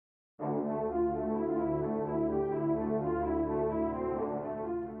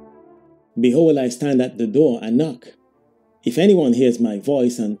Behold, I stand at the door and knock. If anyone hears my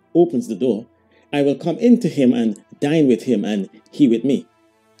voice and opens the door, I will come into him and dine with him and he with me.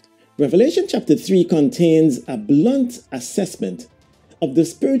 Revelation chapter 3 contains a blunt assessment of the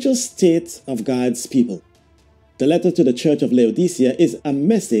spiritual state of God's people. The letter to the church of Laodicea is a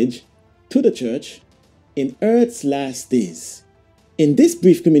message to the church in earth's last days. In this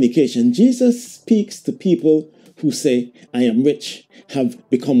brief communication, Jesus speaks to people who say, I am rich, have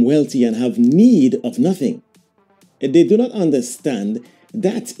become wealthy, and have need of nothing. They do not understand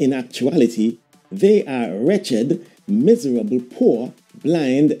that in actuality, they are wretched, miserable, poor,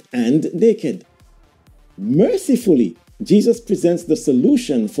 blind, and naked. Mercifully, Jesus presents the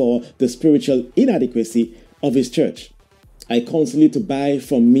solution for the spiritual inadequacy of his church. I counsel you to buy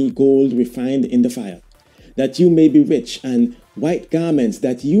from me gold refined in the fire, that you may be rich, and white garments,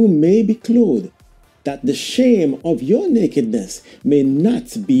 that you may be clothed, that the shame of your nakedness may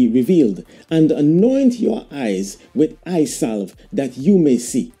not be revealed, and anoint your eyes with eye salve, that you may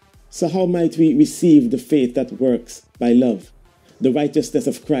see. So how might we receive the faith that works by love, the righteousness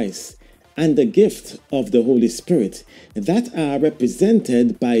of Christ, and the gift of the Holy Spirit that are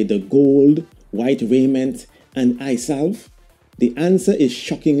represented by the gold, white raiment, and eye salve? The answer is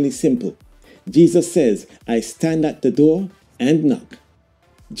shockingly simple. Jesus says, I stand at the door and knock.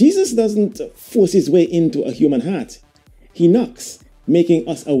 Jesus doesn't force his way into a human heart. He knocks, making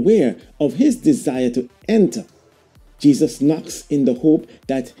us aware of his desire to enter. Jesus knocks in the hope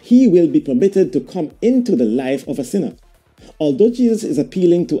that he will be permitted to come into the life of a sinner. Although Jesus is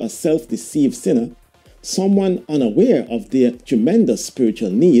appealing to a self-deceived sinner, someone unaware of their tremendous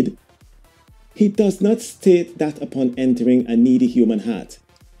spiritual need, he does not state that upon entering a needy human heart,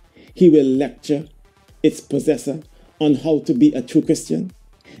 he will lecture its possessor on how to be a true Christian.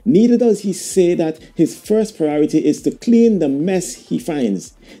 Neither does he say that his first priority is to clean the mess he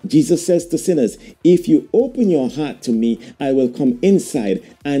finds. Jesus says to sinners, if you open your heart to me, I will come inside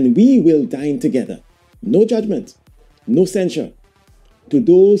and we will dine together. No judgment, no censure. To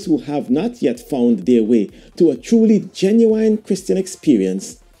those who have not yet found their way to a truly genuine Christian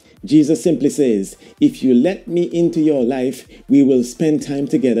experience, Jesus simply says, if you let me into your life, we will spend time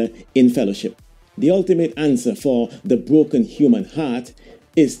together in fellowship. The ultimate answer for the broken human heart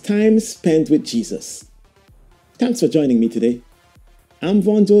is time spent with Jesus. Thanks for joining me today. I'm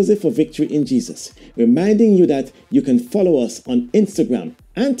Vaughn Joseph for Victory in Jesus, reminding you that you can follow us on Instagram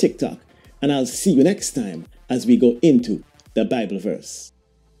and TikTok, and I'll see you next time as we go into the Bible verse.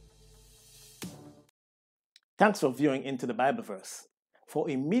 Thanks for viewing Into the Bible verse. For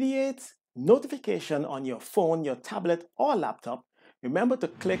immediate notification on your phone, your tablet, or laptop, remember to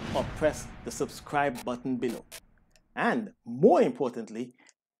click or press the subscribe button below. And more importantly,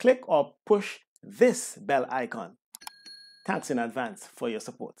 click or push this bell icon. Thanks in advance for your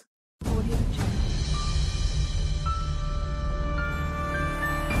support.